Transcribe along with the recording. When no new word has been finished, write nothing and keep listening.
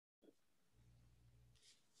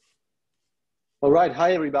All right,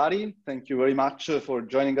 hi everybody. Thank you very much for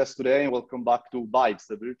joining us today and welcome back to Vibes,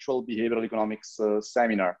 the virtual behavioral economics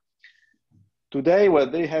seminar. Today, we're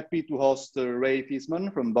very happy to host Ray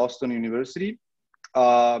Fisman from Boston University.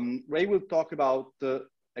 Ray will talk about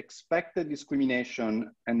expected discrimination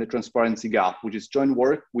and the transparency gap, which is joint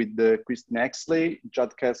work with Christine Exley,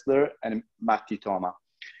 Judd Kessler, and Mattie Toma.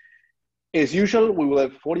 As usual, we will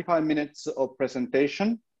have 45 minutes of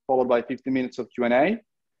presentation, followed by 50 minutes of Q&A.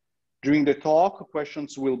 During the talk,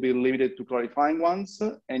 questions will be limited to clarifying ones,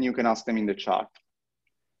 and you can ask them in the chat.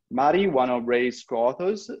 Mattie, one of Ray's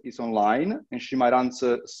co-authors, is online, and she might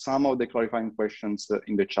answer some of the clarifying questions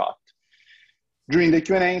in the chat. During the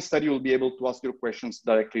Q&A, instead, you'll be able to ask your questions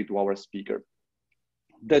directly to our speaker.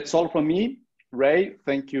 That's all from me. Ray,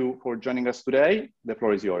 thank you for joining us today. The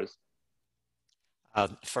floor is yours.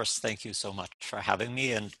 First, thank you so much for having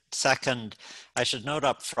me. And second, I should note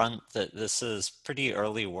up front that this is pretty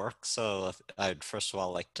early work. So I'd first of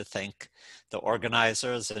all like to thank the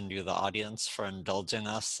organizers and you, the audience, for indulging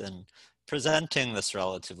us in presenting this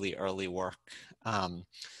relatively early work,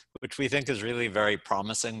 which we think is really very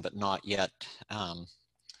promising, but not yet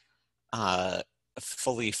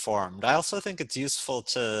fully formed. I also think it's useful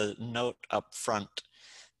to note up front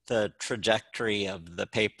the trajectory of the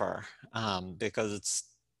paper because it's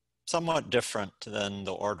somewhat different than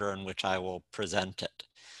the order in which I will present it.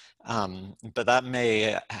 But that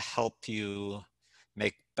may help you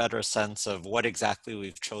make better sense of what exactly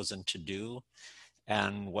we've chosen to do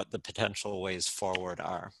and what the potential ways forward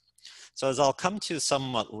are. So as I'll come to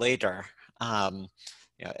somewhat later,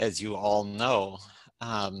 as you all know,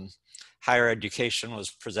 higher education was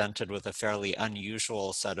presented with a fairly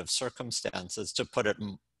unusual set of circumstances, to put it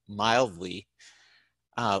mildly,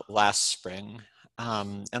 last spring.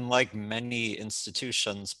 And like many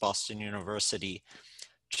institutions, Boston University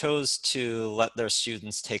chose to let their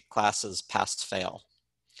students take classes pass-fail.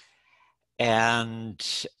 And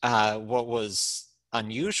what was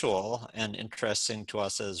unusual and interesting to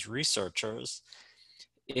us as researchers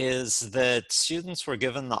is that students were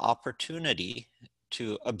given the opportunity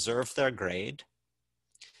to observe their grade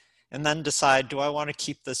and then decide, do I want to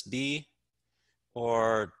keep this B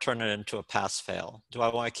or turn it into a pass-fail? Do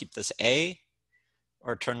I want to keep this A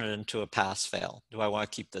or turn it into a pass-fail? Do I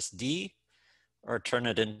want to keep this D or turn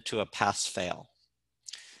it into a pass-fail?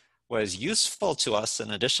 What is useful to us,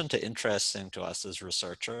 in addition to interesting to us as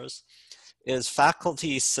researchers, is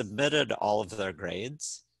faculty submitted all of their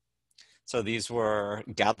grades. So these were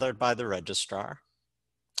gathered by the registrar.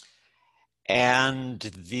 And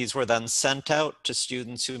these were then sent out to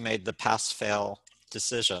students who made the pass-fail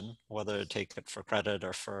decision, whether to take it for credit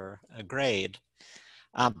or for a grade.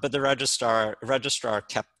 But the registrar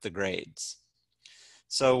kept the grades.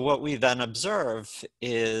 So what we then observe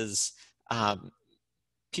is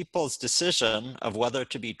people's decision of whether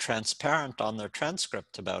to be transparent on their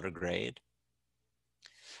transcript about a grade,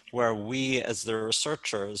 where we as the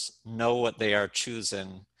researchers know what they are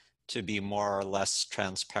choosing to be more or less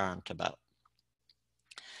transparent about.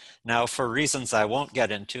 Now, for reasons I won't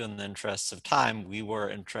get into in the interest of time, we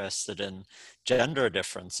were interested in gender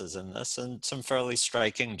differences in this, and some fairly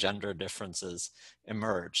striking gender differences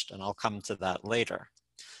emerged, and I'll come to that later.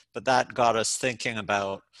 But that got us thinking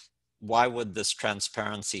about, why would this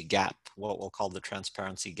transparency gap, what we'll call the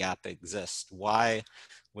transparency gap, exist? Why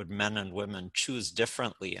would men and women choose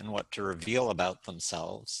differently in what to reveal about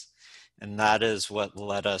themselves? And that is what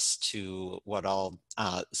led us to what I'll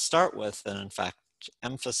start with, and in fact,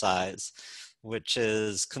 emphasize, which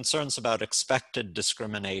is concerns about expected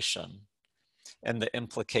discrimination and the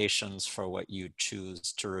implications for what you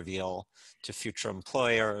choose to reveal to future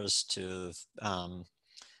employers, to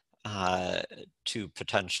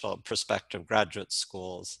potential prospective graduate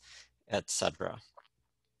schools, etc.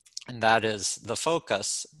 And that is the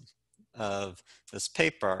focus of this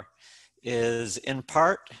paper, is in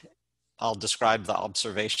part, I'll describe the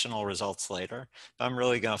observational results later, but I'm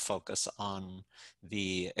really going to focus on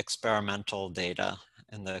the experimental data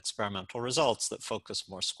and the experimental results that focus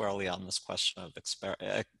more squarely on this question of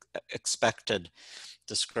expected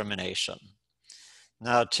discrimination.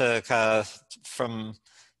 Now, from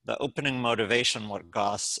the opening motivation, what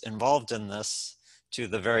got us involved in this, to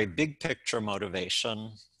the very big picture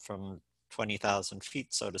motivation from 20,000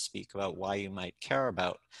 feet, so to speak, about why you might care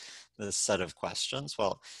about this set of questions.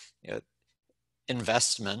 Well,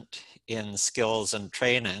 investment in skills and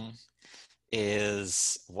training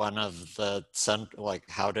is one of the, like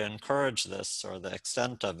how to encourage this, or the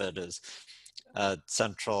extent of it, is a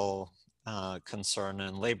central concern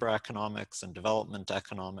in labor economics and development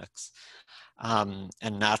economics. And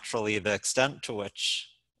naturally, the extent to which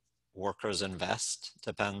workers invest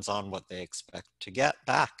depends on what they expect to get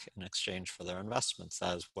back in exchange for their investments.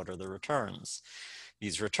 That is, what are the returns?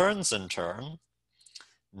 These returns, in turn,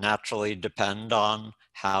 naturally depend on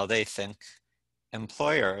how they think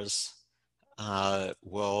employers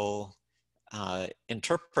will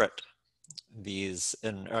interpret these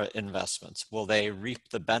investments. Will they reap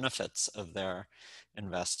the benefits of their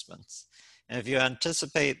investments? And if you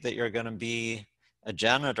anticipate that you're going to be a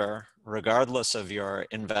janitor, regardless of your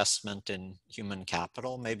investment in human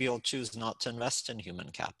capital, maybe you'll choose not to invest in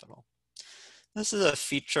human capital. This is a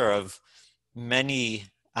feature of many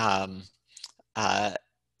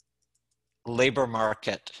labor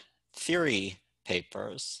market theory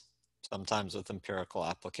papers, sometimes with empirical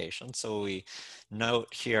application. So we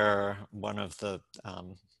note here one of the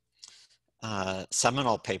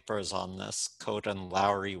seminal papers on this, Coate and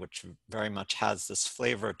Lowry, which very much has this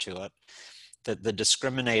flavor to it, that the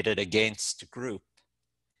discriminated against group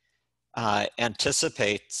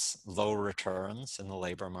anticipates low returns in the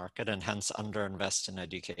labor market and hence underinvest in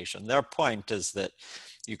education. Their point is that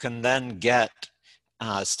you can then get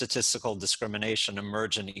statistical discrimination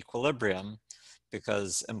emerge in equilibrium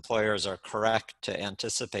because employers are correct to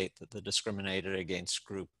anticipate that the discriminated against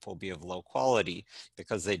group will be of low quality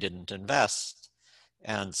because they didn't invest.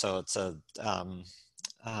 And so it's a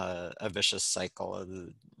vicious cycle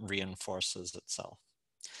that reinforces itself.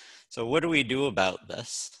 So what do we do about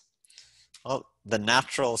this? Well, the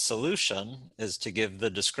natural solution is to give the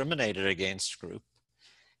discriminated against group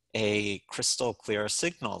a crystal clear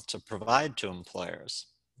signal to provide to employers.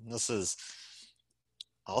 And this is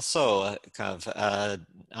also a kind of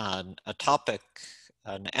a topic,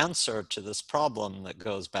 an answer to this problem that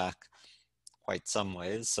goes back quite some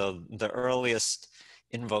ways. So the earliest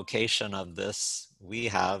invocation of this we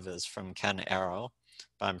have is from Ken Arrow.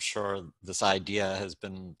 But I'm sure this idea has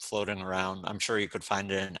been floating around. I'm sure you could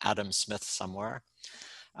find it in Adam Smith somewhere.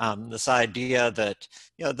 This idea that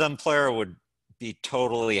the employer would be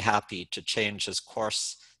totally happy to change his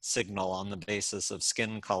course signal on the basis of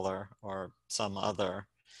skin color or some other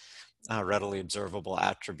readily observable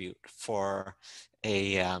attribute for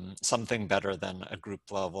a something better than a group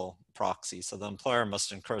level proxy. So the employer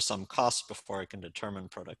must incur some cost before it can determine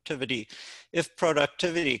productivity. If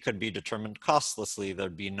productivity could be determined costlessly,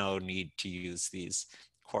 there'd be no need to use these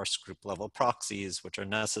coarse group level proxies, which are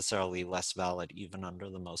necessarily less valid even under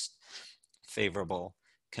the most favorable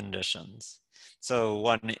conditions. So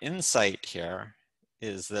one insight here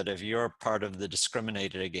is that if you're part of the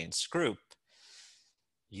discriminated against group,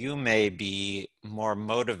 you may be more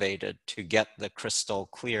motivated to get the crystal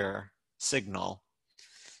clear signal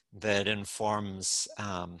that informs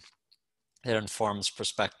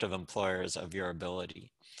prospective employers of your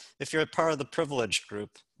ability. If you're part of the privileged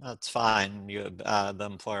group, that's fine. The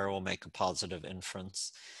employer will make a positive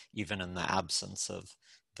inference even in the absence of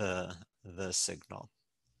the signal.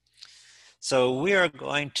 So we are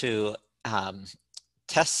going to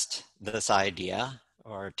test this idea,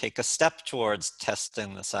 or take a step towards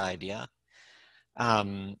testing this idea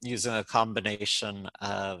using a combination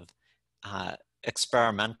of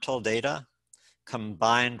experimental data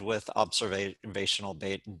combined with observational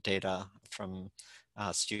data from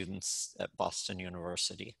students at Boston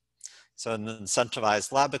University. So in the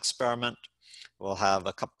incentivized lab experiment, we'll have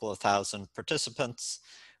a couple of thousand participants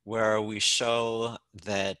where we show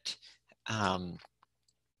that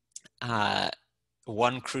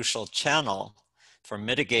one crucial channel for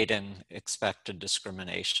mitigating expected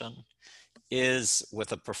discrimination is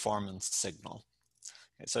with a performance signal.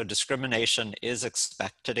 Okay, so discrimination is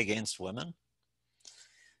expected against women,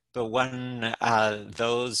 but when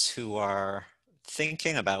those who are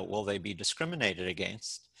thinking about will they be discriminated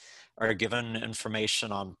against are given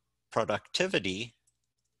information on productivity,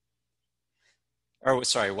 or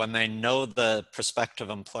sorry, when they know the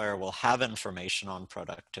prospective employer will have information on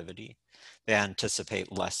productivity, they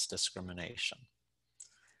anticipate less discrimination.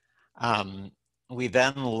 We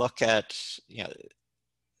then look at,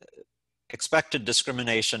 expected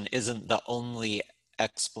discrimination isn't the only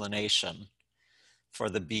explanation for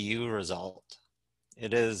the BU result.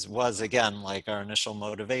 It was again, like our initial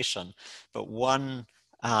motivation, but one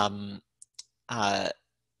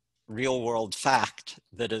real world fact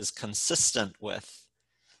that is consistent with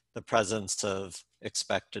the presence of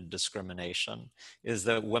expected discrimination is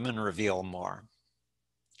that women reveal more.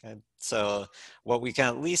 Okay? So what we can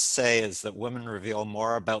at least say is that women reveal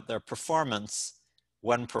more about their performance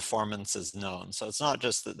when performance is known. So it's not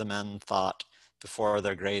just that the men thought before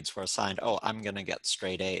their grades were assigned, oh, I'm going to get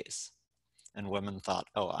straight A's. And women thought,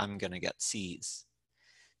 oh, I'm going to get C's.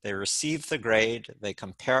 They receive the grade, they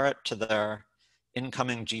compare it to their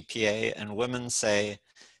incoming GPA, and women say,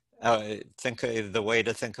 think the way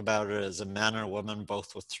to think about it is a man and a woman,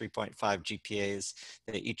 both with 3.5 GPAs,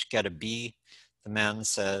 they each get a B. The man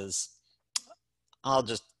says, I'll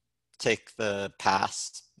just take the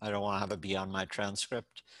pass. I don't want to have a B on my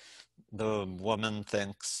transcript. The woman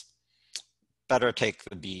thinks, better take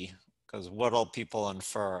the B, because what'll people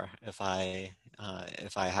infer if I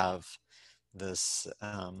have this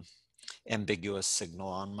ambiguous signal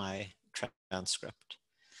on my transcript?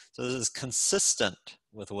 So this is consistent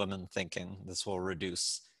with women thinking this will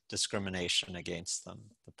reduce discrimination against them,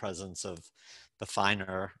 the presence of the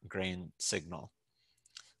finer grained signal.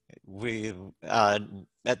 We,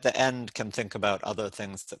 at the end, can think about other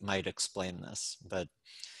things that might explain this, but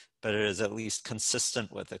it is at least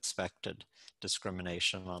consistent with expected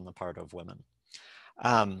discrimination on the part of women.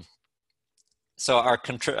 So our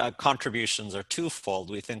contributions are twofold.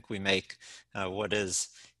 We think we make what is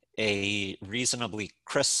a reasonably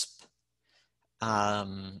crisp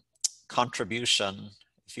contribution,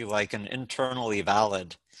 if you like, an internally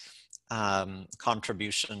valid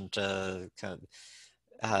contribution to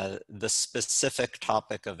the specific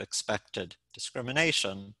topic of expected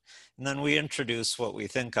discrimination. And then we introduce what we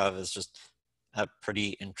think of as just a pretty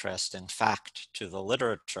interesting fact to the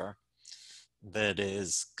literature that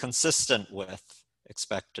is consistent with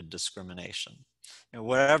expected discrimination. And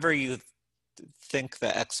whatever you think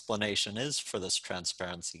the explanation is for this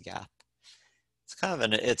transparency gap, it's kind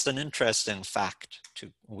of it's an interesting fact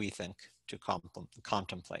to, we think, to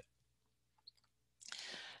contemplate.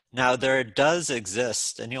 Now there does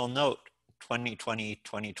exist, and you'll note 2020,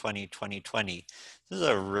 2020, 2020, this is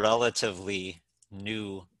a relatively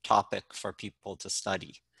new topic for people to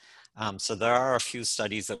study. So there are a few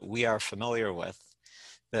studies that we are familiar with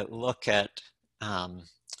that look at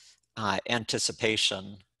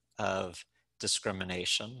anticipation of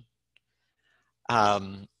discrimination.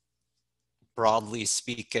 Broadly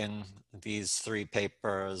speaking, these three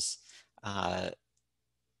papers have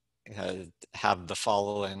the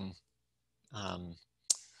following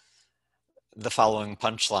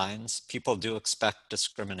punchlines. People do expect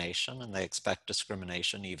discrimination, and they expect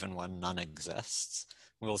discrimination even when none exists.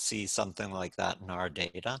 We'll see something like that in our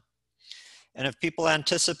data. And if people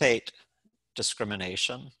anticipate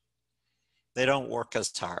discrimination, they don't work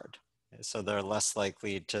as hard. So they're less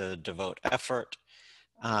likely to devote effort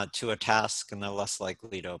to a task, and they're less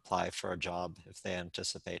likely to apply for a job if they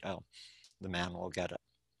anticipate, oh, the man will get it.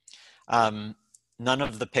 None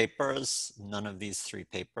of these three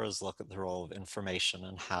papers look at the role of information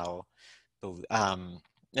and how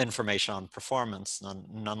information on performance.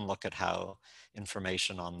 None look at how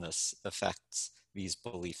information on this affects these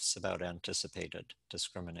beliefs about anticipated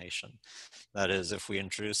discrimination. That is, if we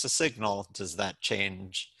introduce a signal, does that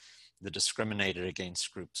change the discriminated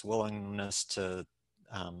against group's willingness to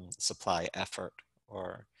supply effort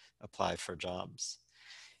or apply for jobs?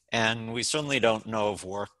 And we certainly don't know of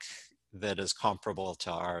work that is comparable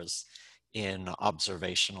to ours in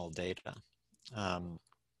observational data.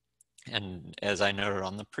 And as I noted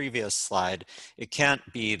on the previous slide, it can't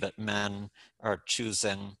be that men are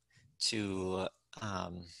choosing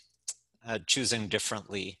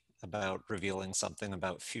differently about revealing something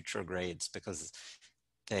about future grades because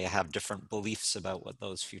they have different beliefs about what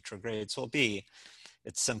those future grades will be.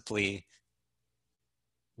 It's simply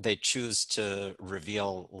they choose to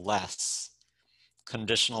reveal less,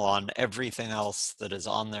 conditional on everything else that is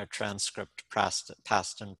on their transcript,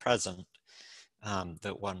 past and present,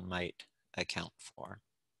 that one might account for.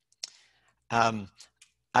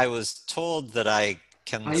 I was told that I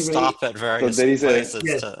can stop at various places.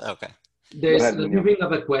 Yes. Okay. There's we bring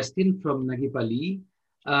up a question from Nagip Ali.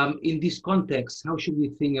 In this context, how should we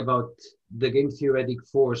think about the game theoretic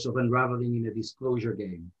force of unraveling in a disclosure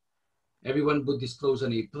game? Everyone would disclose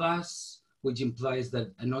an A+, which implies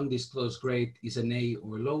that a non-disclosed grade is an A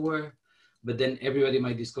or lower, but then everybody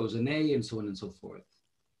might disclose an A and so on and so forth.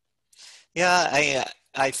 Yeah,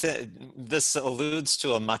 I think this alludes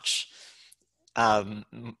to a much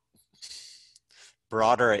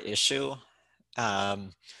broader issue,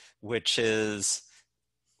 which is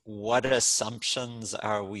what assumptions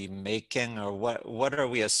are we making, or what are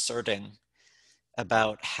we asserting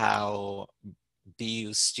about how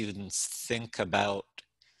BU students think about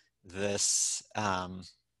this,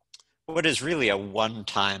 what is really a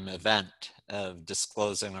one-time event of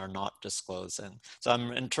disclosing or not disclosing. So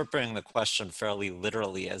I'm interpreting the question fairly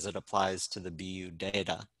literally as it applies to the BU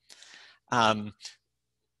data.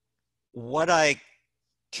 What I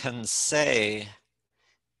can say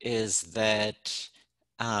is that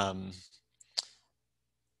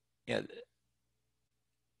it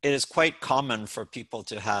is quite common for people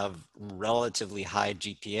to have relatively high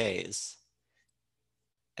GPAs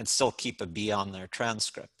and still keep a B on their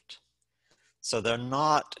transcript. So they're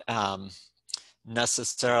not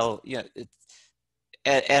necessarily,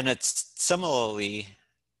 and it's similarly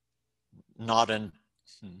not in,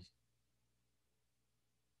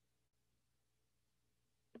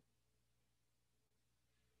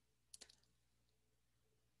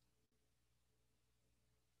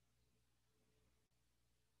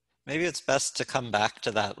 maybe it's best to come back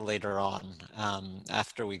to that later on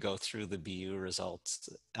after we go through the BU results.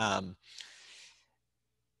 But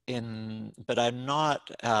I'm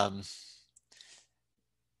not,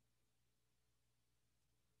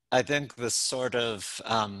 I think this sort of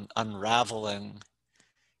unraveling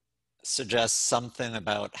suggests something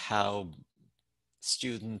about how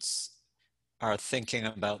students are thinking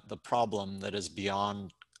about the problem that is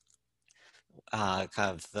beyond kind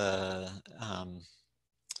of the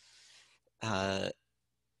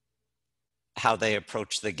how they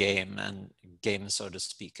approach the game, so to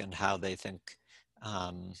speak, and how they think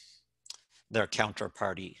their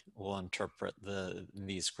counterparty will interpret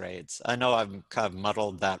these grades. I know I've kind of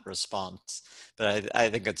muddled that response, but I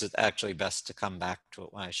think it's actually best to come back to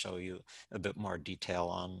it when I show you a bit more detail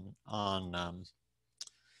on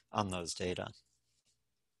those data.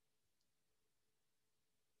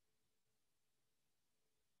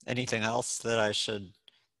 Anything else that I should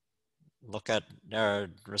look at or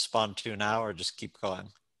respond to now, or just keep going?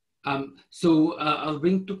 I'll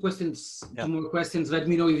bring two more questions. Let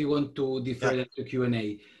me know if you want to defer that to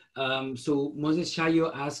Q&A. So Moses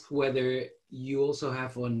Shayo asked whether you also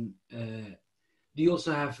have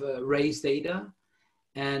race data?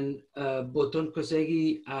 And Boton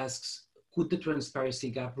Kosegi asks, could the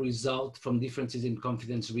transparency gap result from differences in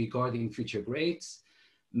confidence regarding future grades?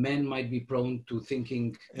 Men might be prone to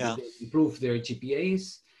thinking that they improve their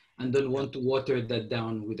GPAs and don't want to water that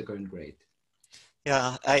down with the current grade.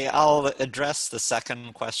 Yeah, I'll address the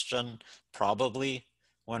second question probably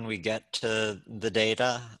when we get to the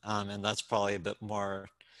data, and that's probably a bit more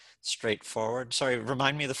straightforward. Sorry,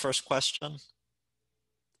 remind me the first question.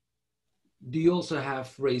 Do you also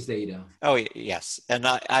have race data? Oh, yes, and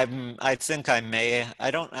I think I may.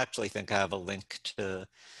 I don't actually think I have a link to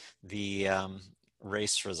the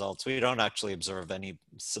race results. We don't actually observe any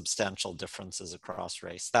substantial differences across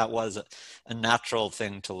race. That was a natural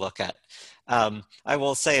thing to look at. I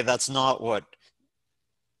will say that's not what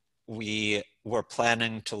we were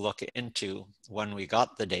planning to look into when we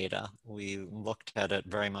got the data. We looked at it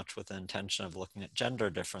very much with the intention of looking at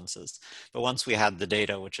gender differences. But once we had the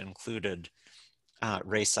data, which included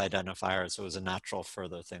race identifiers, it was a natural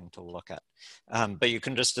further thing to look at. But you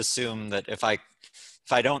can just assume that if I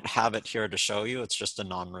don't have it here to show you, it's just a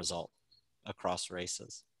non-result across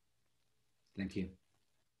races. Thank you.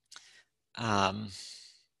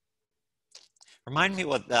 Remind me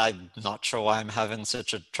what, I'm not sure why I'm having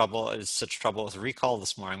such trouble with recall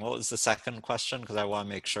this morning. What was the second question? Because I want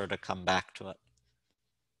to make sure to come back to it.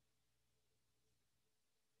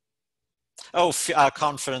 Oh,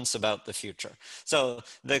 confidence about the future. So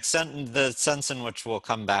the sense in which we'll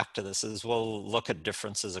come back to this is we'll look at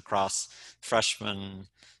differences across freshman,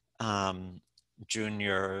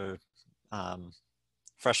 junior,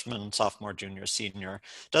 freshman, sophomore, junior, senior.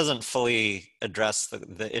 Doesn't fully address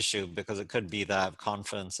the issue because it could be that I have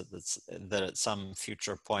confidence that at some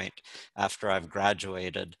future point after I've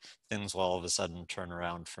graduated, things will all of a sudden turn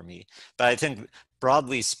around for me. But I think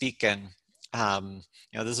broadly speaking,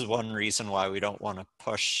 this is one reason why we don't want to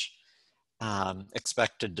push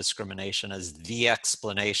expected discrimination as the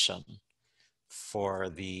explanation for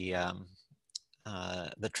the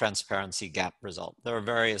transparency gap result. There are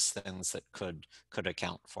various things that could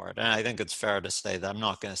account for it. And I think it's fair to say that I'm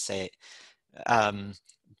not going to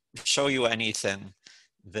show you anything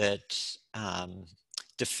that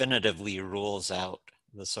definitively rules out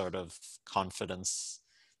the sort of confidence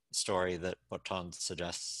story that Boton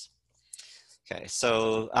suggests. Okay,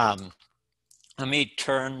 so let me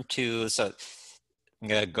turn to, I'm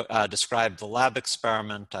going to describe the lab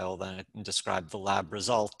experiment. I will then describe the lab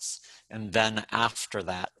results, and then after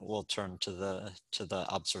that, we'll turn to the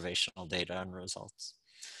observational data and results.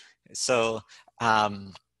 So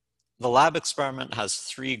the lab experiment has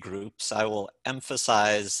 3 groups. I will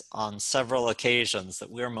emphasize on several occasions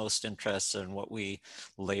that we're most interested in what we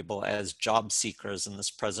label as job seekers in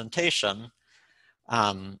this presentation.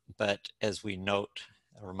 But as we note,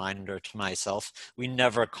 a reminder to myself, we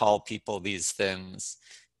never call people these things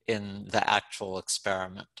in the actual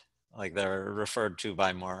experiment. Like they're referred to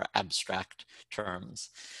by more abstract terms.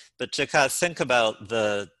 But to kind of think about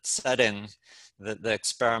the setting that the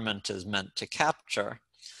experiment is meant to capture,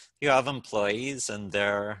 you have employees and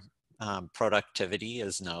they're productivity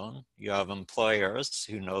is known. You have employers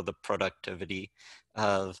who know the productivity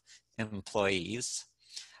of employees.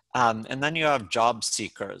 And then you have job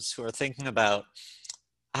seekers who are thinking about,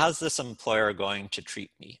 how's this employer going to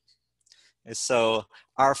treat me? So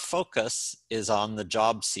our focus is on the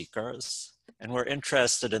job seekers, and we're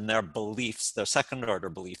interested in their beliefs, their second order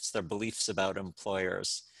beliefs, their beliefs about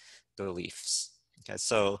employers' beliefs. Okay,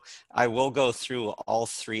 so I will go through all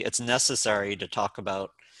three. It's necessary to talk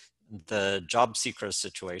about the job seeker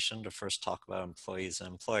situation, to first talk about employees and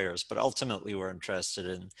employers, but ultimately we're interested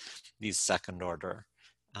in these second order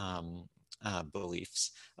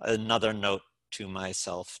beliefs. Another note to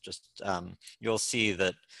myself, just you'll see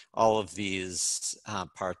that all of these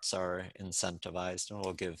parts are incentivized, and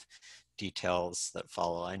we'll give details that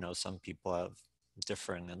follow. I know some people have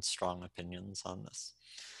differing and strong opinions on this.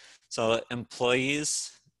 So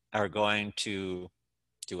employees are going to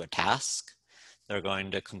do a task. They're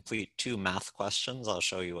going to complete 2 math questions. I'll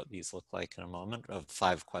show you what these look like in a moment, of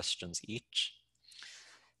 5 questions each.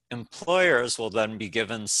 Employers will then be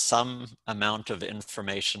given some amount of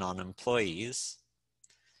information on employees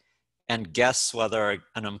and guess whether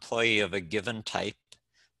an employee of a given type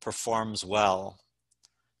performs well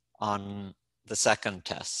on the second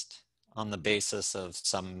test on the basis of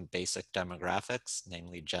some basic demographics,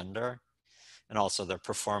 namely gender, and also their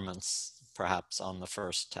performance perhaps on the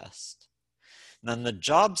first test. And then the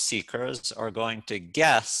job seekers are going to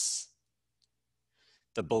guess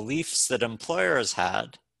the beliefs that employers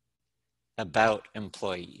had about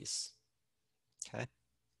employees, okay?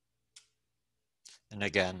 And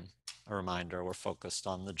again, a reminder, we're focused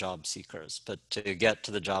on the job seekers, but to get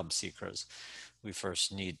to the job seekers, we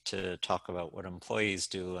first need to talk about what employees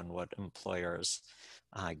do and what employers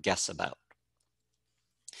guess about.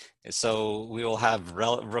 So we will have,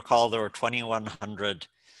 recall there were 2,100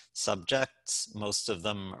 subjects. Most of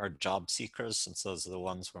them are job seekers, since those are the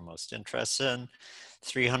ones we're most interested in.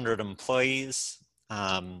 300 employees.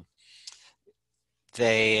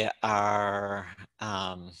 They are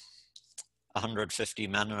 150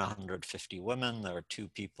 men and 150 women. There are 2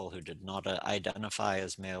 people who did not identify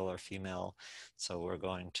as male or female, so we're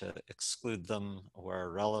going to exclude them where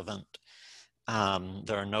relevant.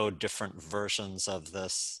 There are no different versions of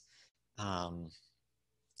this.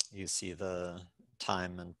 You see the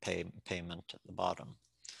time and payment at the bottom.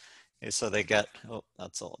 Okay, so they get, oh,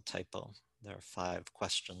 that's a little typo. There are 5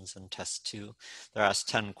 questions in test 2. They're asked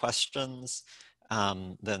 10 questions.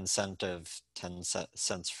 The incentive 10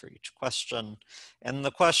 cents for each question. And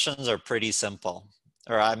the questions are pretty simple,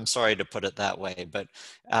 or I'm sorry to put it that way, but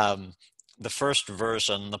the first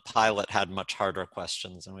version, the pilot, had much harder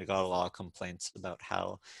questions, and we got a lot of complaints about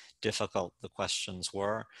how difficult the questions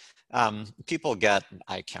were. People get,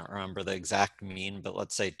 I can't remember the exact mean, but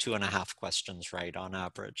let's say 2.5 questions right on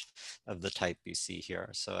average of the type you see here.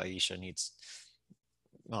 So Aisha needs,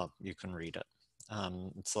 well, you can read it.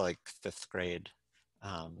 It's like 5th grade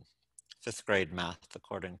math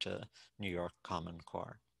according to New York Common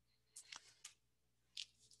Core.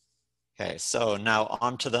 Okay, so now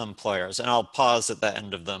on to the employers, and I'll pause at the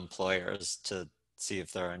end of the employers to see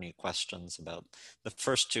if there are any questions about the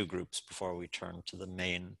first 2 groups before we turn to the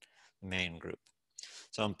main group.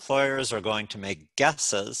 So employers are going to make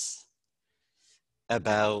guesses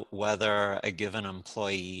about whether a given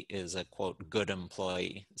employee is a, quote, good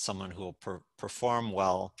employee, someone who will perform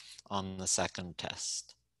well on the second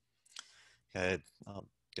test. Okay, I'll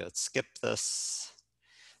skip this.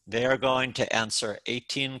 They are going to answer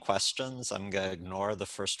 18 questions. I'm going to ignore the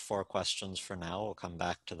first 4 questions for now. We'll come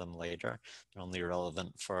back to them later. They're only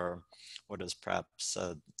relevant for what is perhaps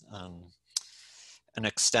an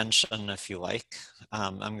extension, if you like.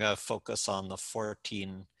 I'm going to focus on the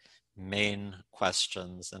 14 main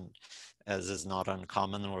questions, and as is not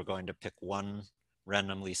uncommon, we're going to pick 1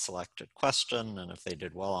 randomly selected question, and if they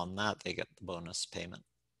did well on that, they get the bonus payment.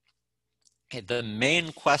 Okay, the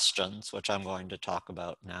main questions, which I'm going to talk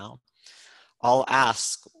about now, I'll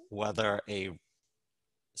ask whether a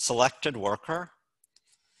selected worker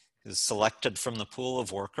who's selected from the pool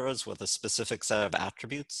of workers with a specific set of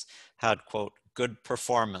attributes had, quote, good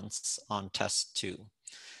performance on test 2.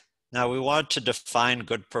 Now, we wanted to define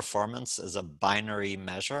good performance as a binary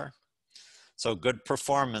measure. So good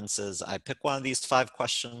performance is, I pick one of these 5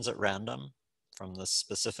 questions at random from this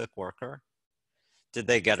specific worker. Did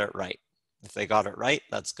they get it right? If they got it right,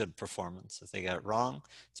 that's good performance. If they get it wrong,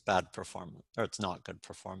 it's bad performance, or it's not good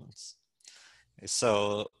performance. Okay,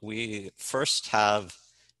 so we first have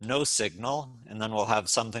no signal, and then we'll have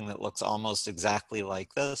something that looks almost exactly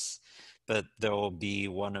like this, but there will be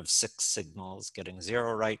one of 6 signals, getting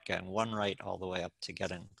 0 right, getting 1 right, all the way up to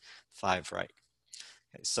getting 5 right.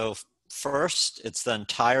 Okay, so first, it's the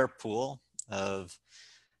entire pool of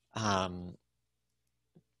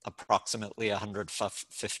approximately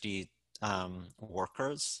 150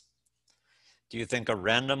 workers. Do you think a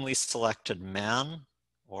randomly selected man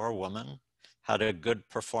or woman had a good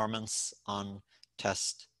performance on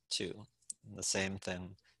test 2? The same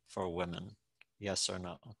thing for women, yes or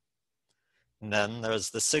no? And then there's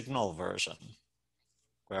the signal version,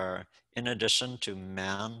 where in addition to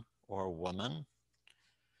man or woman,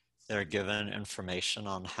 they're given information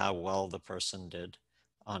on how well the person did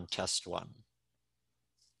on test 1.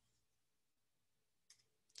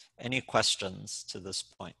 Any questions to this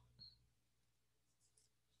point?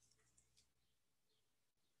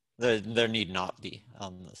 There need not be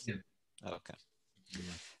on this. Yeah. Okay.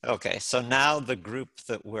 Okay, so now the group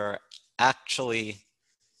that we're actually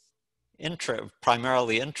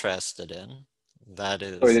primarily interested in, that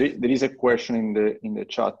is... Sorry, there is a question in the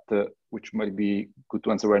chat, which might be good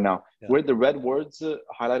to answer right now. Yeah. Were the red words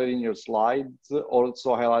highlighted in your slides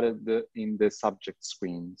also highlighted in the subject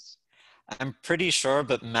screens? I'm pretty sure,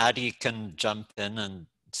 but Mattie can jump in and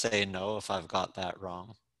say no if I've got that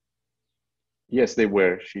wrong. Yes, they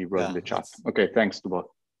were. She wrote in the chat. Okay, thanks to both.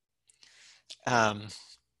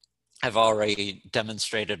 I've already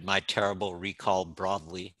demonstrated my terrible recall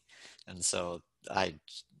broadly, and so I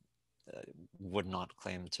would not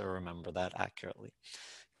claim to remember that accurately.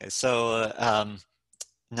 Okay, so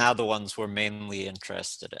now the ones we're mainly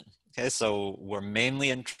interested in. Okay, so we're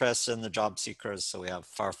mainly interested in the job seekers, so we have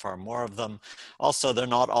far, far more of them. Also, they're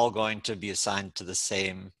not all going to be assigned to the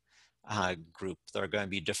same group. There are going to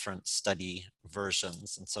be different study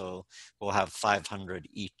versions, and so we'll have 500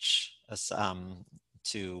 each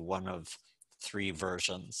to one of 3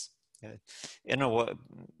 versions. Okay.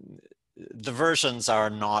 The versions are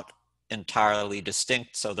not entirely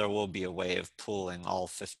distinct, so there will be a way of pooling all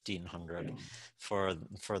 1,500 for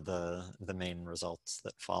the main results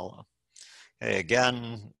that follow. Okay,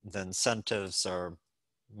 again, the incentives are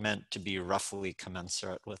meant to be roughly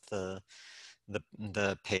commensurate with the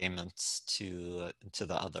payments to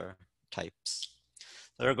the other types.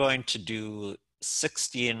 They're going to do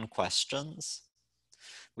 16 questions.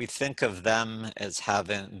 We think of them as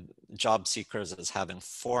having, job seekers as having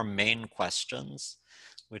 4 main questions,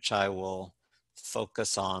 which I will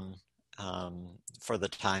focus on for the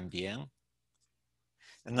time being.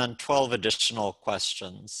 And then 12 additional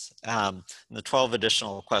questions. And the 12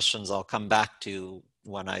 additional questions I'll come back to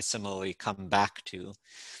when I similarly come back to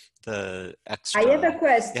the extra. I have a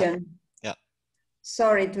question. Yeah.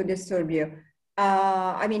 Sorry to disturb you.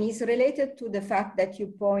 I mean, it's related to the fact that you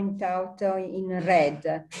point out in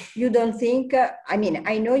red. You don't think, I mean,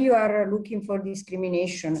 I know you are looking for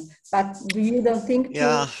discrimination, but do you don't think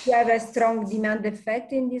to have a strong demand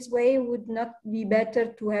effect in this way would not be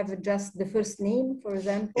better to have just the first name, for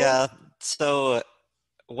example? Yeah, so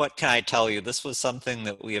what can I tell you? This was something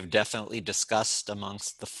that we have definitely discussed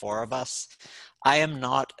amongst the 4 of us. I am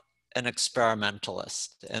not an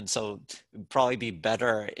experimentalist, and so it would probably be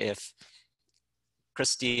better if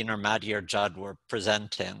Christine or Mattie or Judd were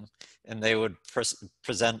presenting, and they would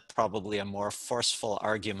present probably a more forceful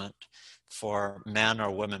argument for man or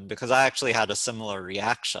women, because I actually had a similar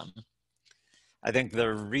reaction. I think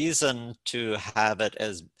the reason to have it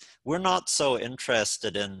as, we're not so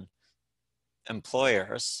interested in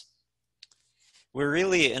employers. We're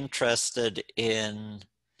really interested in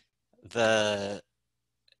the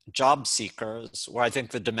job seekers, where I think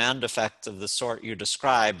the demand effects of the sort you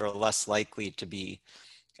describe are less likely to be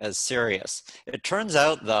as serious. It turns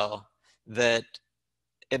out, though, that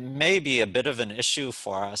it may be a bit of an issue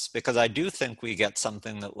for us, because I do think we get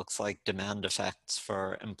something that looks like demand effects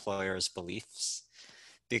for employers' beliefs,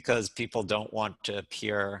 because people don't want to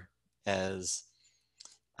appear as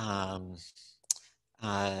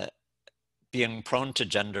being prone to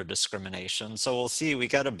gender discrimination. So we'll see, we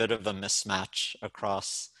get a bit of a mismatch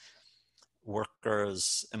across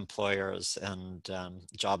workers, employers, and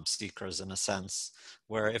job seekers in a sense,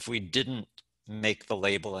 where if we didn't make the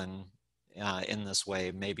labeling in this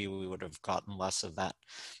way, maybe we would have gotten less of that.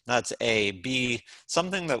 That's A. B,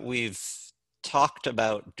 something that we've talked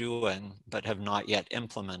about doing but have not yet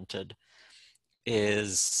implemented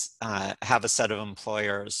is have a set of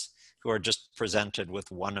employers who are just presented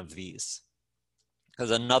with one of these. Because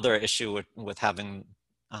another issue with having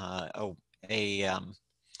an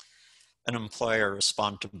employer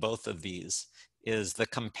respond to both of these is the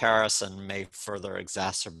comparison may further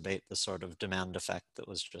exacerbate the sort of demand effect that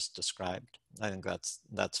was just described. I think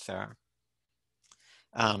that's fair.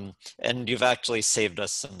 And you've actually saved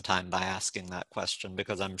us some time by asking that question,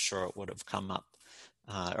 because I'm sure it would have come up,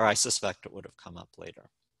 or I suspect it would have come up later.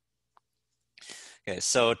 Okay,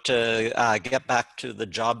 so to get back to the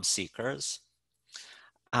job seekers,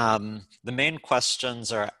 the main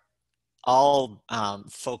questions are all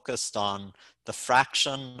focused on the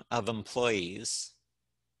fraction of employees,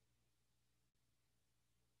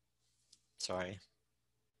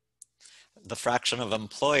 the fraction of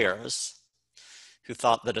employers who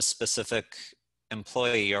thought that a specific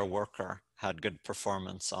employee or worker had good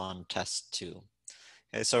performance on test 2.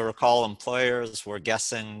 Okay, so recall employers were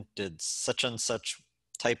guessing, did such and such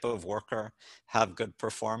type of worker have good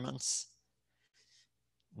performance?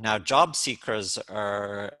 Now job seekers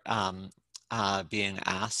are being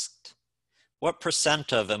asked, what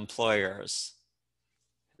percent of employers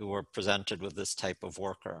who were presented with this type of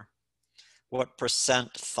worker, what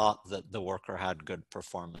percent thought that the worker had good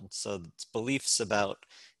performance? So it's beliefs about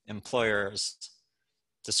employers'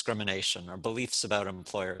 discrimination or beliefs about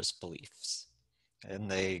employers' beliefs.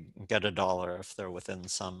 And they get $1 if they're within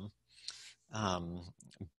some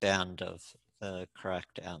band of the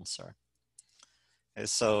correct answer. Okay,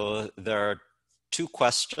 so there are 2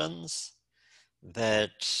 questions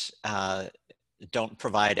that don't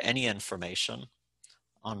provide any information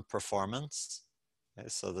on performance. Okay,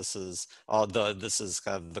 so this is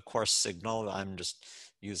kind of the course signal. I'm just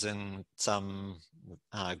using some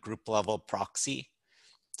group level proxy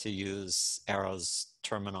to use Arrow's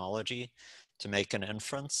terminology to make an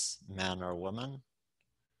inference, man or woman.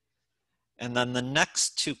 And then the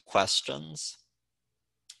next 2 questions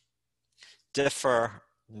differ.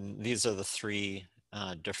 These are the 3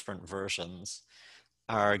 different versions,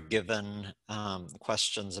 are given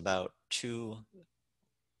questions about 2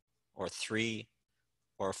 or 3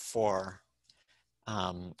 or 4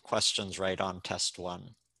 questions right on test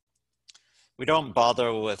 1. We don't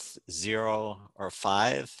bother with 0 or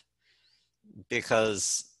 5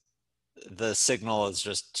 because the signal is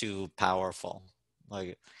just too powerful.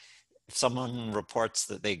 Like if someone reports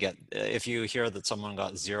that they get, if you hear that someone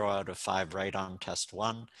got 0 out of 5 right on test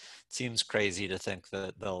 1, it seems crazy to think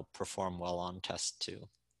that they'll perform well on test 2.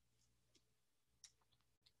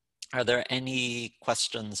 Are there any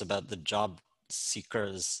questions about the job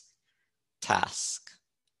seeker's task?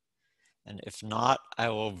 And if not, I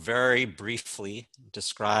will very briefly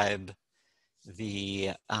describe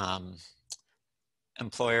the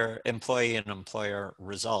employee and employer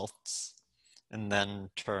results, and then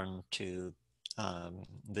turn to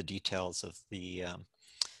the details of the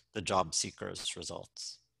job seeker's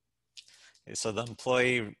results. Okay, so the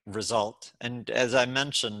employee result, and as I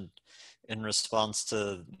mentioned in response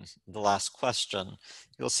to the last question,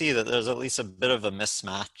 you'll see that there's at least a bit of a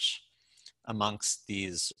mismatch amongst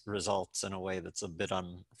these results in a way that's a bit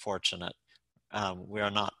unfortunate. We are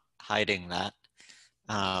not hiding that,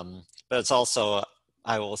 but it's also,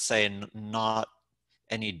 I will say, not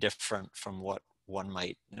any different from what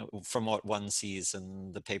one sees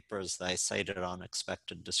in the papers that I cited on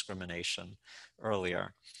expected discrimination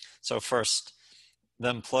earlier. So first, the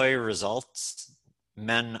employee results,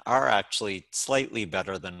 men are actually slightly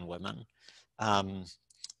better than women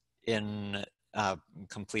in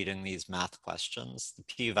completing these math questions. The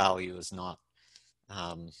p-value is not,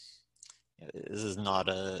 this is not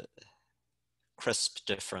a crisp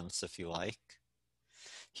difference, if you like.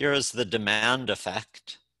 Here is the demand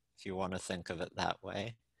effect, if you want to think of it that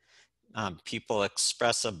way. People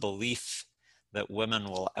express a belief that women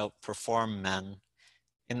will outperform men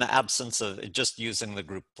in the absence of just using the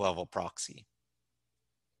group level proxy.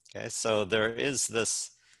 Okay, so there is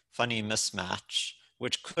this funny mismatch,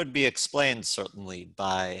 which could be explained certainly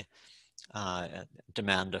by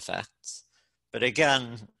demand effects. But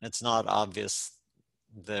again, it's not obvious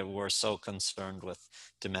that we're so concerned with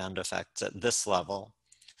demand effects at this level,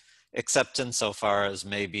 except insofar as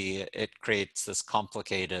maybe it creates this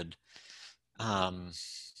complicated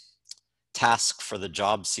task for the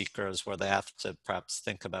job seekers where they have to perhaps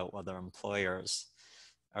think about whether employers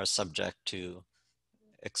are subject to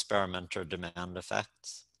experiment or demand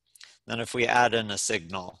effects. Then if we add in a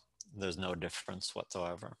signal, there's no difference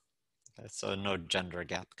whatsoever. Okay, so no gender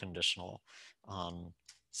gap conditional on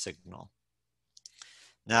signal.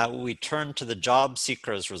 Now we turn to the job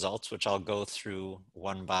seekers results, which I'll go through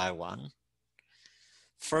one by one.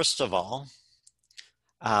 First of all,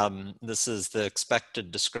 this is the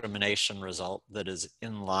expected discrimination result that is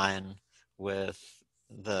in line with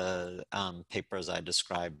the papers I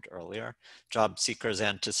described earlier. Job seekers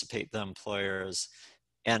anticipate the employers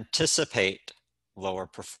anticipate lower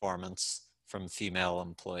performance from female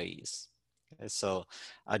employees. Okay, so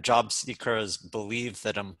job seekers believe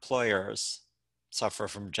that employers suffer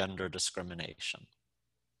from gender discrimination.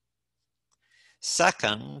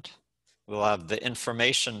 Second, we'll have the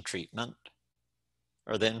information treatment.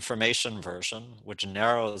 or the information version, which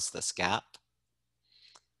narrows this gap.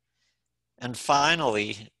 And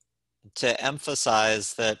finally, to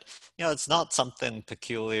emphasize that, it's not something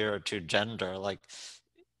peculiar to gender. Like,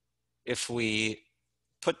 if we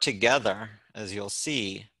put together, as you'll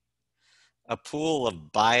see, a pool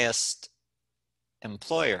of biased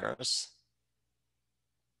employers,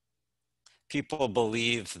 people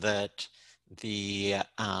believe that the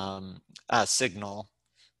signal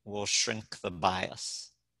will shrink the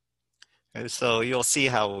bias. Okay, so you'll see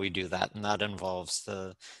how we do that, and that involves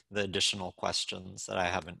the additional questions that I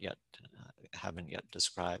haven't yet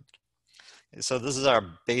described. Okay, so this is our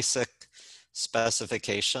basic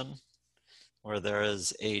specification, where there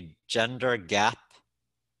is a gender gap.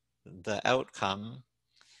 The outcome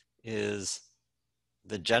is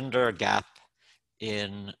the gender gap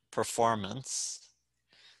in performance,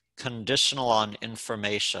 conditional on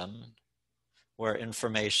information, where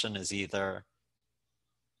information is either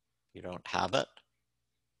you don't have it,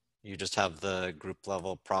 you just have the group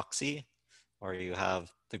level proxy, or you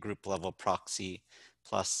have the group level proxy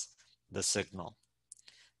plus the signal.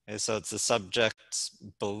 Okay, so it's the subject's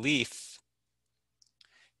belief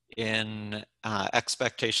in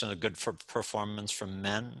expectation of good performance from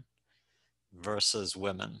men versus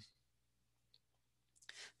women.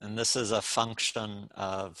 And this is a function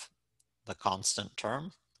of the constant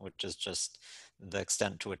term, which is just the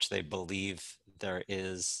extent to which they believe there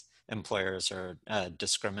is employers or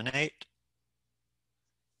discriminate.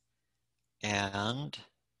 And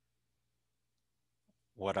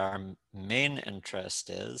what our main interest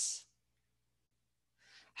is,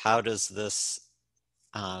 how does this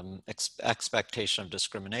expectation of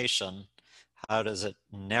discrimination, how does it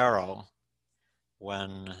narrow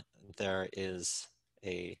when there is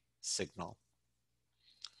a signal?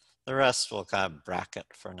 The rest we'll kind of bracket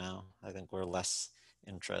for now. I think we're less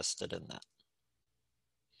interested in that.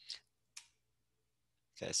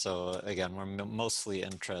 Okay, so again, we're mostly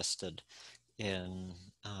interested in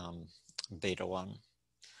beta 1.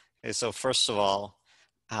 Okay, so first of all,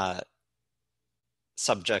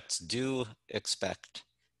 subjects do expect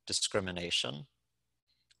discrimination.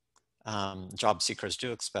 Job seekers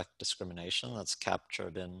do expect discrimination. That's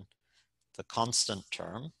captured in the constant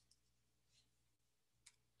term.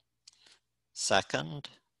 Second,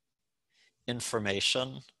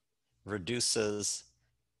 information reduces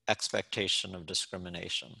expectation of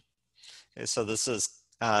discrimination. Okay, so this is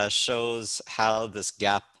shows how this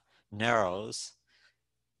gap narrows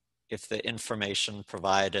if the information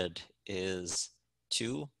provided is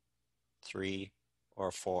 2, 3,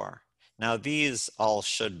 or 4. Now these all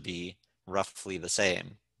should be roughly the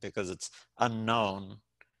same because it's unknown.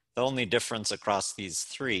 The only difference across these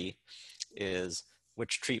 3 is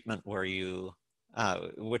which treatment were you,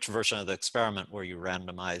 which version of the experiment were you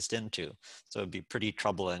randomized into. So it'd be pretty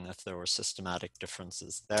troubling if there were systematic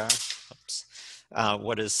differences there. Oops.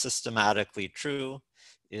 What is systematically true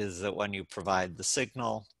is that when you provide the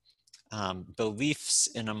signal, beliefs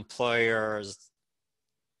in employers'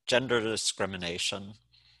 gender discrimination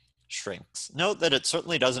shrinks. Note that it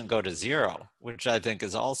certainly doesn't go to 0, which I think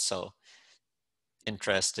is also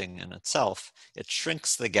interesting in itself. It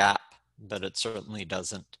shrinks the gap, but it certainly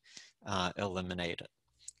doesn't eliminate it.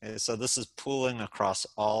 Okay, so this is pooling across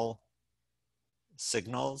all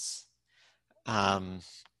signals.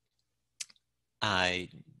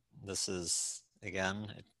 This is,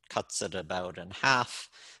 again, it cuts it about in half.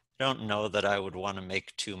 I don't know that I would want to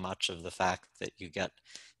make too much of the fact that you get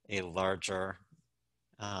a larger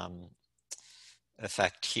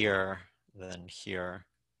effect here than here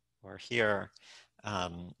or here.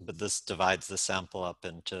 But this divides the sample up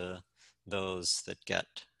into those that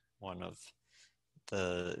get one of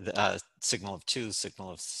the signal of 2,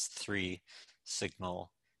 signal of 3,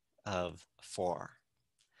 signal of 4.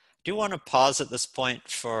 I do want to pause at this point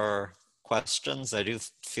for questions. I do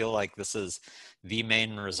feel like this is the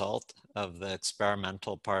main result of the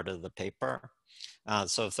experimental part of the paper.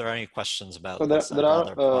 So if there are any questions about this, there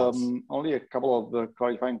are only a couple of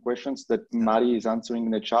clarifying questions that Mattie is answering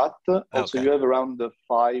in the chat. Also, you have around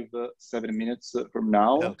 5-7 minutes from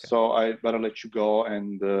now. So I better let you go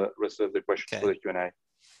and reserve the questions for the Q&A.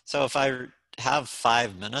 So if I have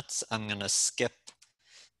 5 minutes, I'm going to skip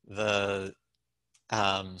the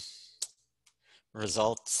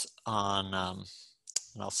results on, and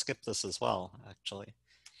I'll skip this as well, actually.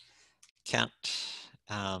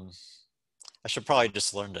 I should probably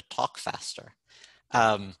just learn to talk faster.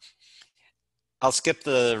 I'll skip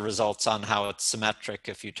the results on how it's symmetric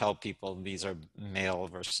if you tell people these are male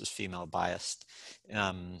versus female biased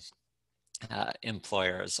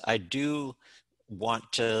employers. I do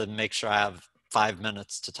want to make sure I have 5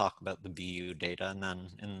 minutes to talk about the BU data, and then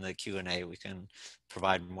in the Q&A we can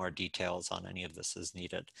provide more details on any of this as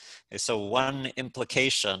needed. Okay, so one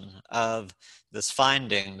implication of this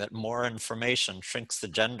finding that more information shrinks the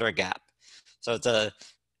gender gap. So it's a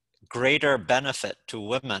greater benefit to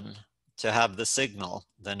women to have the signal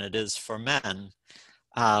than it is for men.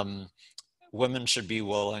 Women should be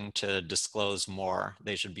willing to disclose more.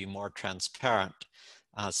 They should be more transparent,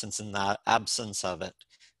 since in the absence of it,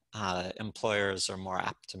 employers are more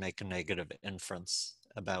apt to make a negative inference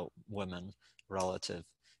about women relative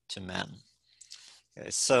to men. Okay,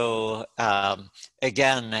 so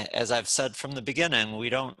again, as I've said from the beginning, we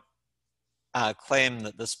don't claim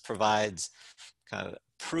that this provides kind of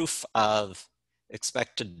proof of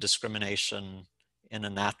expected discrimination in a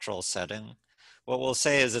natural setting. What we'll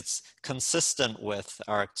say is it's consistent with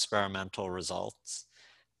our experimental results,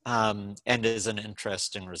 and is an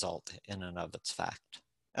interesting result in and of itself.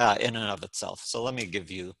 So let me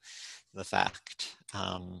give you the fact.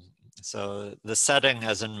 So the setting,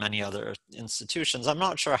 as in many other institutions, I'm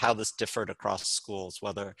not sure how this differed across schools,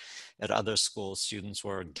 whether at other schools students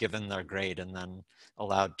were given their grade and then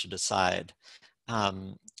allowed to decide.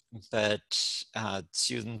 But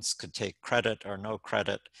students could take credit or no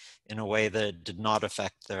credit in a way that did not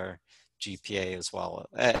affect their GPA as well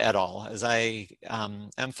at all. As I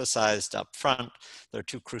emphasized up front, there are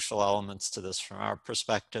two crucial elements to this from our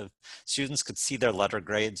perspective. Students could see their letter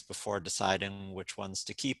grades before deciding which ones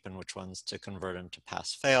to keep and which ones to convert into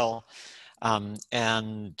pass-fail.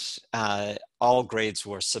 And all grades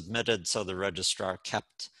were submitted, so the registrar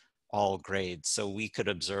kept all grades. So we could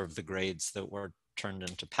observe the grades that were turned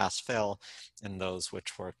into pass-fail and those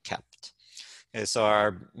which were kept. Okay, so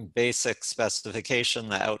our basic specification,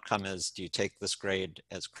 the outcome is, do you take this grade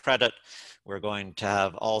as credit? We're going to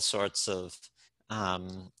have all sorts of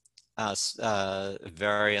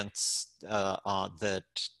variants that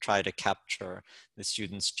try to capture the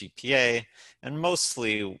student's GPA. And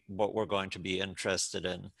mostly what we're going to be interested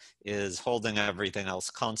in is holding everything else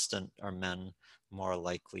constant, are men more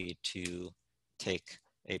likely to take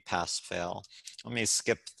a pass-fail. Let me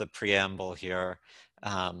skip the preamble here.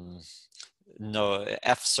 No,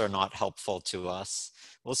 Fs are not helpful to us.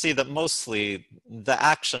 We'll see that mostly the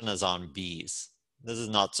action is on Bs. This is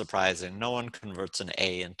not surprising. No one converts an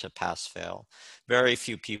A into pass-fail. Very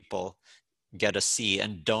few people get a C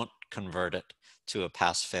and don't convert it to a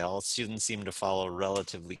pass-fail. Students seem to follow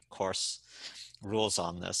relatively coarse rules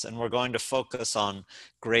on this. And we're going to focus on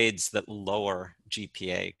grades that lower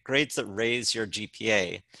GPA. Grades that raise your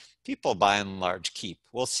GPA, people by and large keep.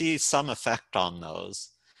 We'll see some effect on those.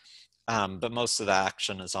 But most of the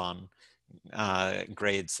action is on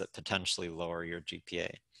grades that potentially lower your GPA.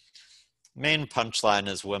 Main punchline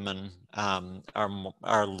is women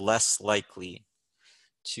are less likely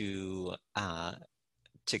to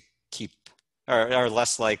keep, or are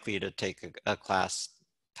less likely to take a class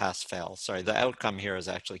pass-fail. Sorry, the outcome here is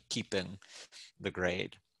actually keeping the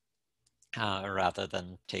grade rather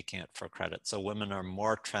than taking it for credit. So women are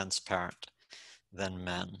more transparent than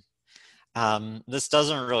men. This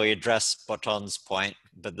doesn't really address Boton's point,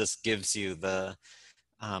 but this gives you the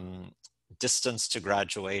distance to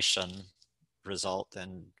graduation result,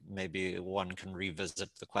 and maybe one can revisit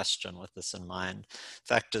the question with this in mind.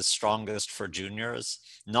 Effect is strongest for juniors,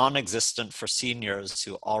 non-existent for seniors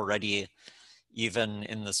who already, even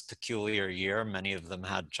in this peculiar year, many of them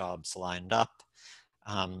had jobs lined up.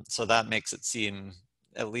 So that makes it seem,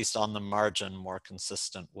 at least on the margin, more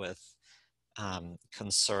consistent with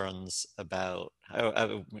concerns about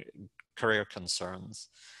career concerns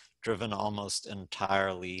driven almost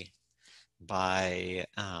entirely by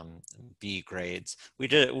B grades.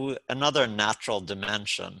 Another natural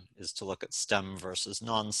dimension is to look at STEM versus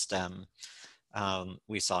non-STEM.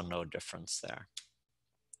 We saw no difference there.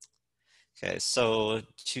 Okay, so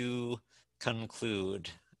to conclude,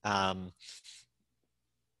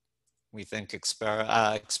 we think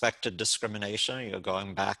expected discrimination,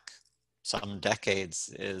 going back some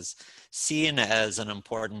decades, is seen as an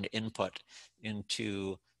important input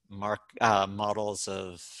into models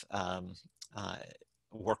of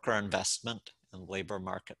worker investment and labor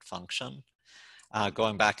market function.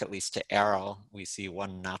 Going back at least to Arrow, we see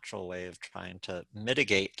one natural way of trying to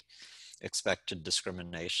mitigate expected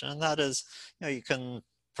discrimination, and that is, you can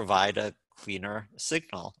provide a cleaner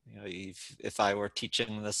signal. If I were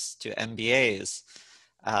teaching this to MBAs,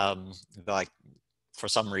 like for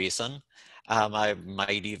some reason, I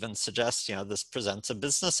might even suggest, this presents a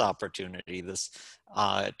business opportunity, this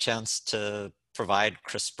chance to provide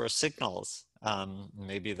crisper signals.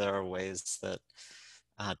 Maybe there are ways that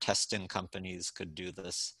testing companies could do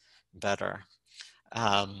this better.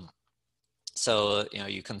 So,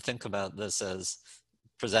 you can think about this as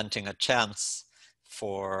presenting a chance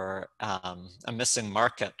for a missing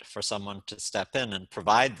market for someone to step in and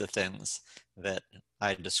provide the things that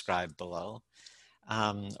I described below.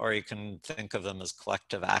 Or you can think of them as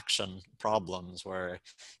collective action problems where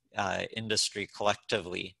industry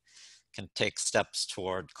collectively can take steps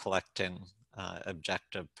toward collecting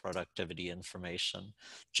objective productivity information.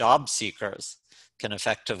 Job seekers can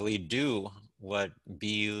effectively do what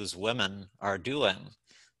BU's women are doing,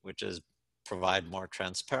 which is provide more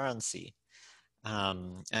transparency.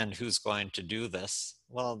 And who's going to do this?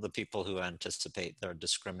 Well, the people who anticipate they're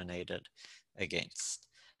discriminated against.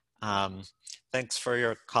 Thanks for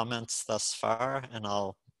your comments thus far, and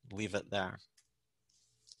I'll leave it there.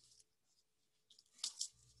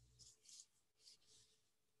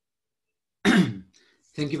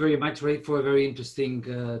 Thank you very much, Ray, for a very interesting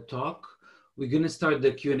talk. We're going to start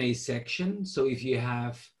the Q&A section. So if you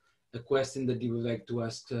have a question that you would like to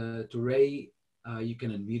ask to Ray, you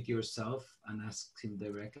can unmute yourself and ask him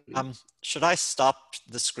directly. Should I stop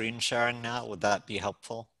the screen sharing now? Would that be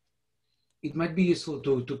helpful? It might be useful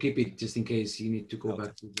to keep it just in case you need to go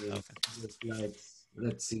back to the slides.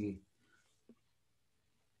 Let's see.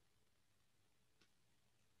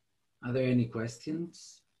 Are there any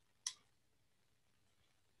questions?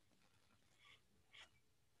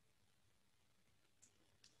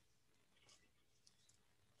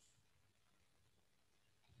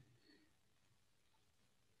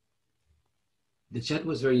 The chat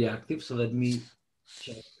was very active, so let me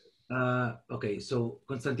check. Okay, so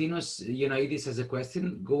Konstantinos Ioannidis has a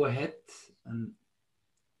question. Go ahead.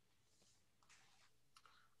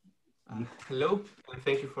 Hello, and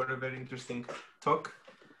thank you for a very interesting talk.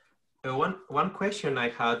 One question I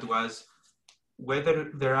had was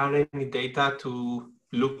whether there are any data to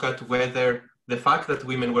look at whether the fact that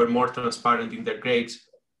women were more transparent in their grades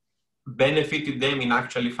benefited them in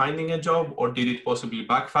actually finding a job, or did it possibly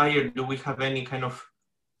backfire? Do we have any kind of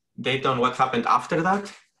data on what happened after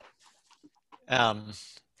that?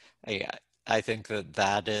 I think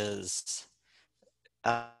that is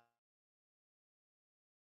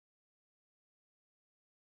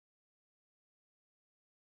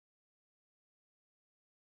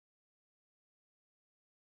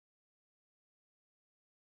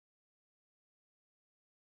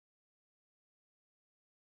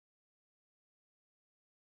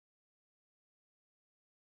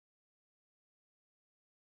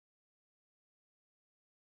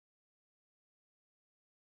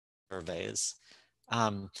surveys.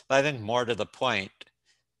 But I think more to the point,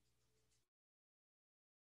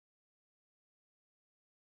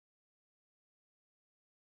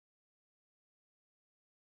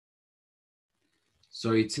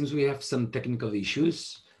 Sorry, it seems we have some technical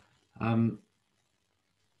issues. Mattie,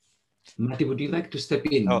 would you like to step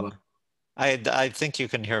in? Oh, I think you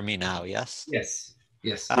can hear me now, yes? Yes,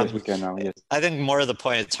 yes. Yes, we can now, yes. I think more to the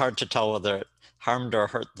point, it's hard to tell whether it harmed or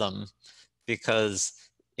hurt them because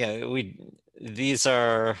these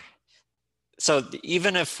are, so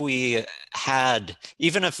even if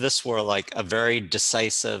this were like a very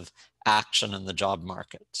decisive action in the job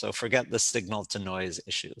market, so forget the signal to noise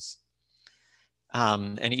issues.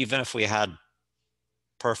 And even if we had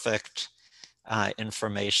perfect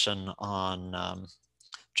information on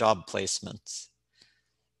job placements,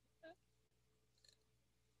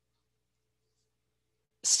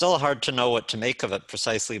 still hard to know what to make of it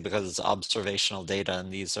precisely because it's observational data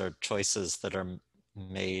and these are choices that are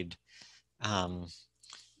made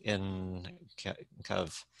in kind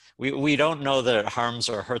of, we don't know that it harms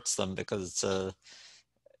or hurts them because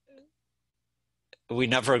we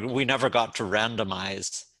never got to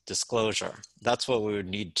randomize disclosure. That's what we would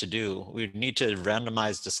need to do. We would need to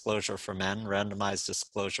randomize disclosure for men, randomize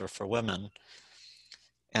disclosure for women,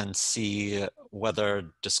 and see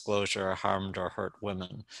whether disclosure harmed or hurt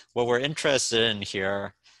women. What we're interested in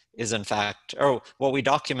here is in fact, or what we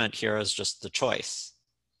document here is just the choice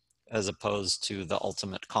as opposed to the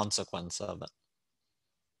ultimate consequence of it.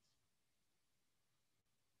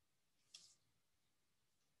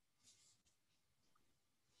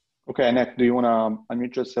 Okay, Annette, do you want to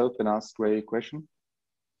unmute yourself and ask Ray a question?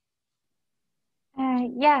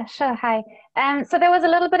 Yeah, sure. Hi. So there was a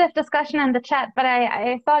little bit of discussion in the chat, but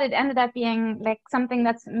I thought it ended up being like something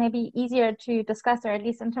that's maybe easier to discuss, or at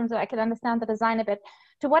least in terms of I could understand the design a bit.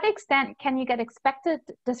 To what extent can you get expected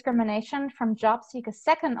discrimination from job seekers'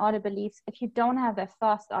 second order beliefs if you don't have their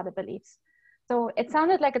first order beliefs? So it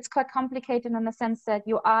sounded like it's quite complicated in the sense that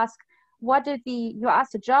you ask, you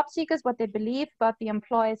ask the job seekers what they believe about the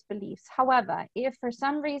employer's beliefs. However, if for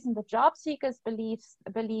some reason the job seekers believe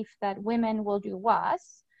that women will do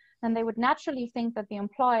worse, then they would naturally think that the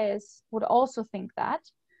employers would also think that.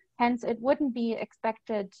 Hence, it wouldn't be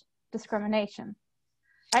expected discrimination.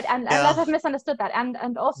 Right? And unless I've misunderstood that.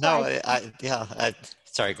 And also, no,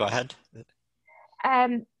 sorry, go ahead.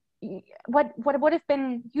 What would have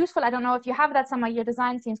been useful, I don't know if you have that somewhere, your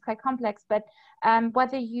design seems quite complex, but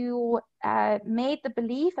whether you made the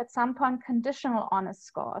belief at some point conditional on a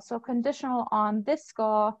score. So conditional on this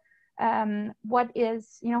score, what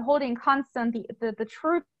is, holding constant the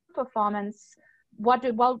true performance, what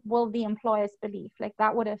will the employers believe? Like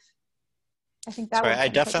that would have, I think that Sorry, would have I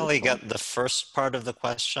been quite definitely useful. get the first part of the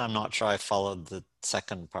question. I'm not sure I followed the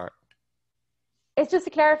second part. It's just a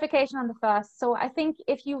clarification on the first. So I think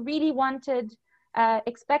if you really wanted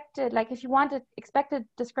if you wanted expected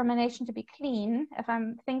discrimination to be clean, if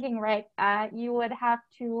I'm thinking right, you would have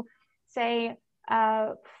to say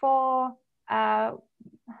for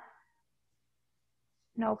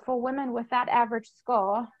women with that average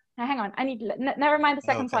score. Now hang on, I need never mind the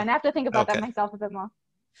second point. I have to think about that myself a bit more.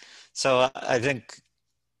 So I think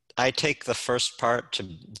I take the first part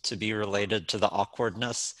to be related to the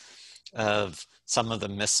awkwardness of some of the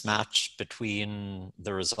mismatch between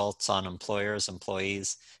the results on employers,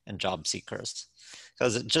 employees, and job seekers.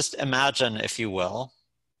 Because just imagine, if you will,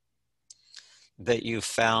 that you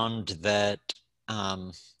found that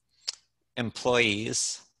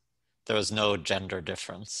employees, there was no gender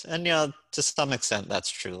difference. And to some extent that's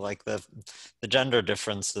true. Like the gender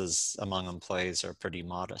differences among employees are pretty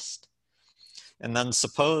modest. And then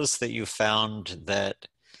suppose that you found that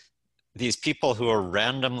these people who are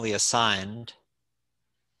randomly assigned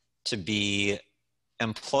to be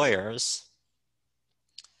employers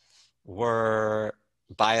were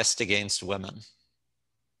biased against women.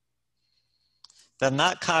 Then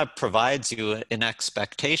that kind of provides you an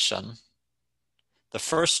expectation, the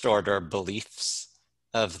first order beliefs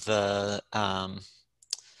of the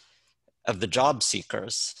job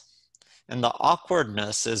seekers. And the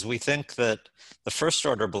awkwardness is we think that the first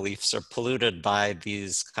order beliefs are polluted by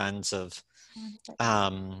these kinds of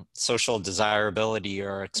social desirability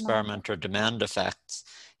or experiment or demand effects.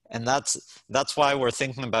 And that's why we're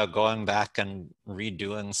thinking about going back and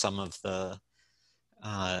redoing some of the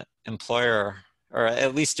employer, or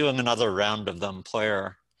at least doing another round of the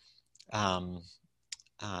employer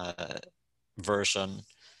version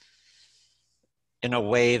in a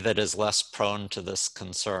way that is less prone to this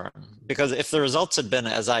concern. Because if the results had been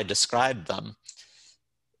as I described them,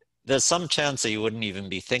 there's some chance that you wouldn't even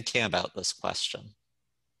be thinking about this question.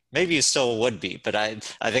 Maybe you still would be, but I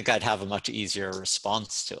think I'd have a much easier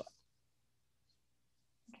response to it.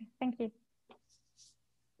 Okay, thank you.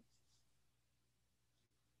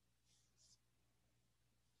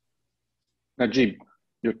 Najib,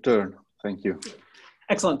 your turn. Thank you.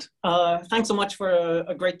 Excellent. Thanks so much for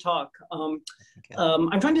a great talk.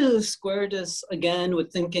 I'm trying to square this again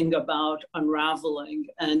with thinking about unraveling.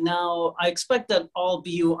 And now I expect that all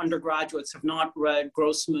BU undergraduates have not read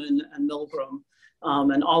Grossman and Milgram,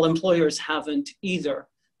 and all employers haven't either.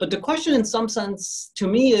 But the question in some sense to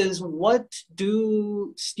me is, what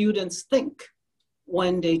do students think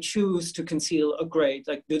when they choose to conceal a grade?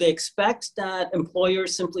 Like, do they expect that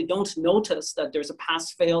employers simply don't notice that there's a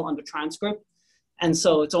pass-fail on the transcript? And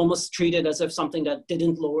so it's almost treated as if something that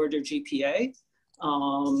didn't lower their GPA.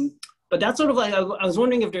 But that's sort of like, I was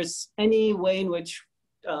wondering if there's any way in which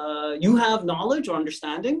you have knowledge or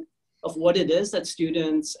understanding of what it is that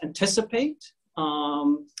students anticipate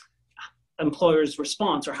employers'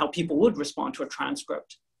 response, or how people would respond to a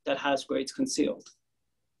transcript that has grades concealed.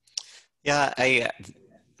 Yeah,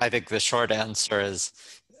 I think the short answer is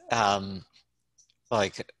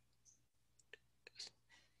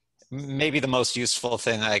maybe the most useful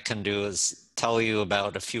thing I can do is tell you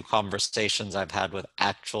about a few conversations I've had with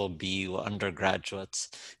actual BU undergraduates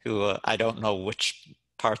who I don't know which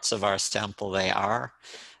parts of our sample they are,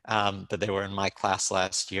 but they were in my class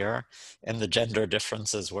last year, and the gender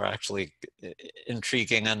differences were actually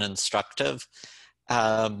intriguing and instructive.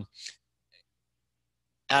 I'm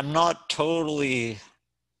not totally...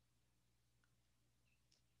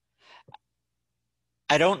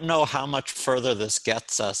 I don't know how much further this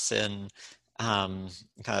gets us in kind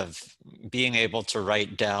of being able to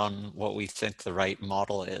write down what we think the right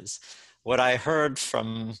model is. What I heard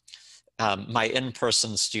from my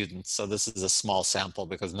in-person students, so this is a small sample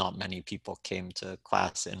because not many people came to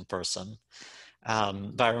class in person,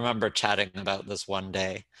 but I remember chatting about this one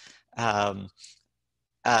day. The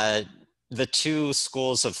two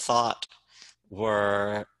schools of thought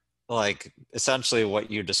were like essentially what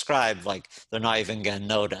you described, like they're not even going to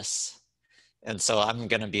notice. And so I'm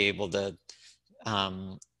going to be able to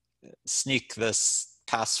sneak this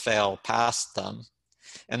pass-fail past them.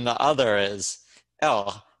 And the other is,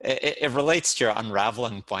 oh, it relates to your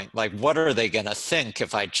unraveling point. Like, what are they going to think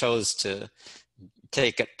if I chose to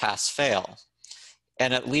take it pass fail?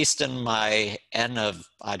 And at least in my N of,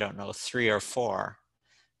 I don't know, 3 or 4,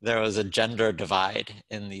 there was a gender divide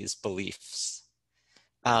in these beliefs.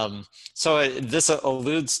 So this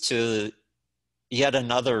alludes to yet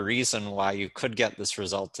another reason why you could get this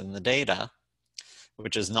result in the data,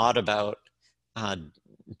 which is not about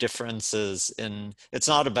differences in, it's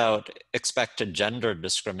not about expected gender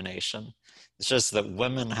discrimination. It's just that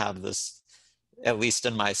women have this, at least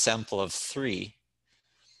in my sample of 3,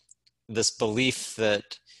 this belief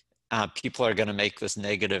that people are going to make this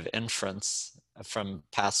negative inference from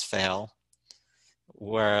pass fail,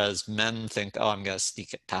 whereas men think, oh, I'm going to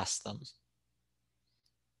sneak it past them.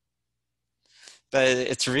 But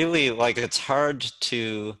it's really like, it's hard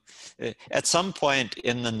to, at some point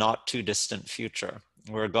in the not too distant future,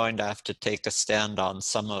 we're going to have to take a stand on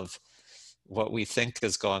some of what we think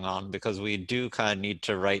is going on, because we do kind of need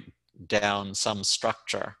to write down some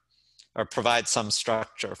structure or provide some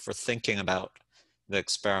structure for thinking about the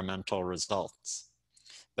experimental results.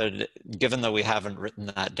 But given that we haven't written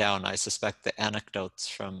that down, I suspect the anecdotes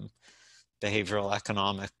from behavioral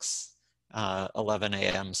economics 11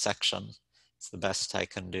 a.m. section, it's the best I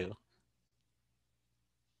can do.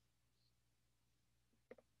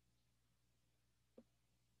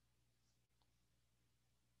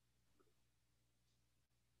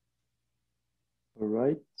 All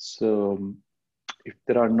right, so if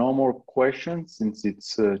there are no more questions, since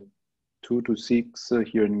it's 2 to 6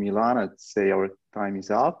 here in Milan, I'd say our time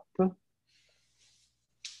is up.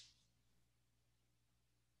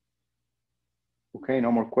 Okay,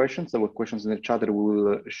 no more questions. There were questions in the chat that we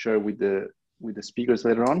will share with the speakers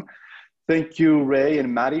later on. Thank you, Ray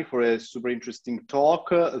and Mattie, for a super interesting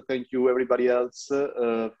talk. Thank you, everybody else,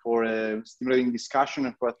 for a stimulating discussion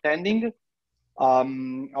and for attending.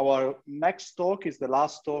 Our next talk is the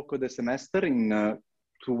last talk of the semester in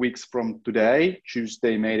 2 weeks from today,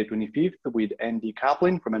 Tuesday, May the 25th, with Andy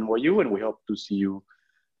Kaplan from NYU, and we hope to see you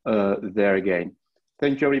there again.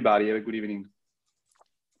 Thank you, everybody. Have a good evening.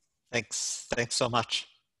 Thanks so much.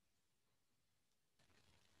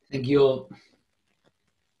 Thank you all.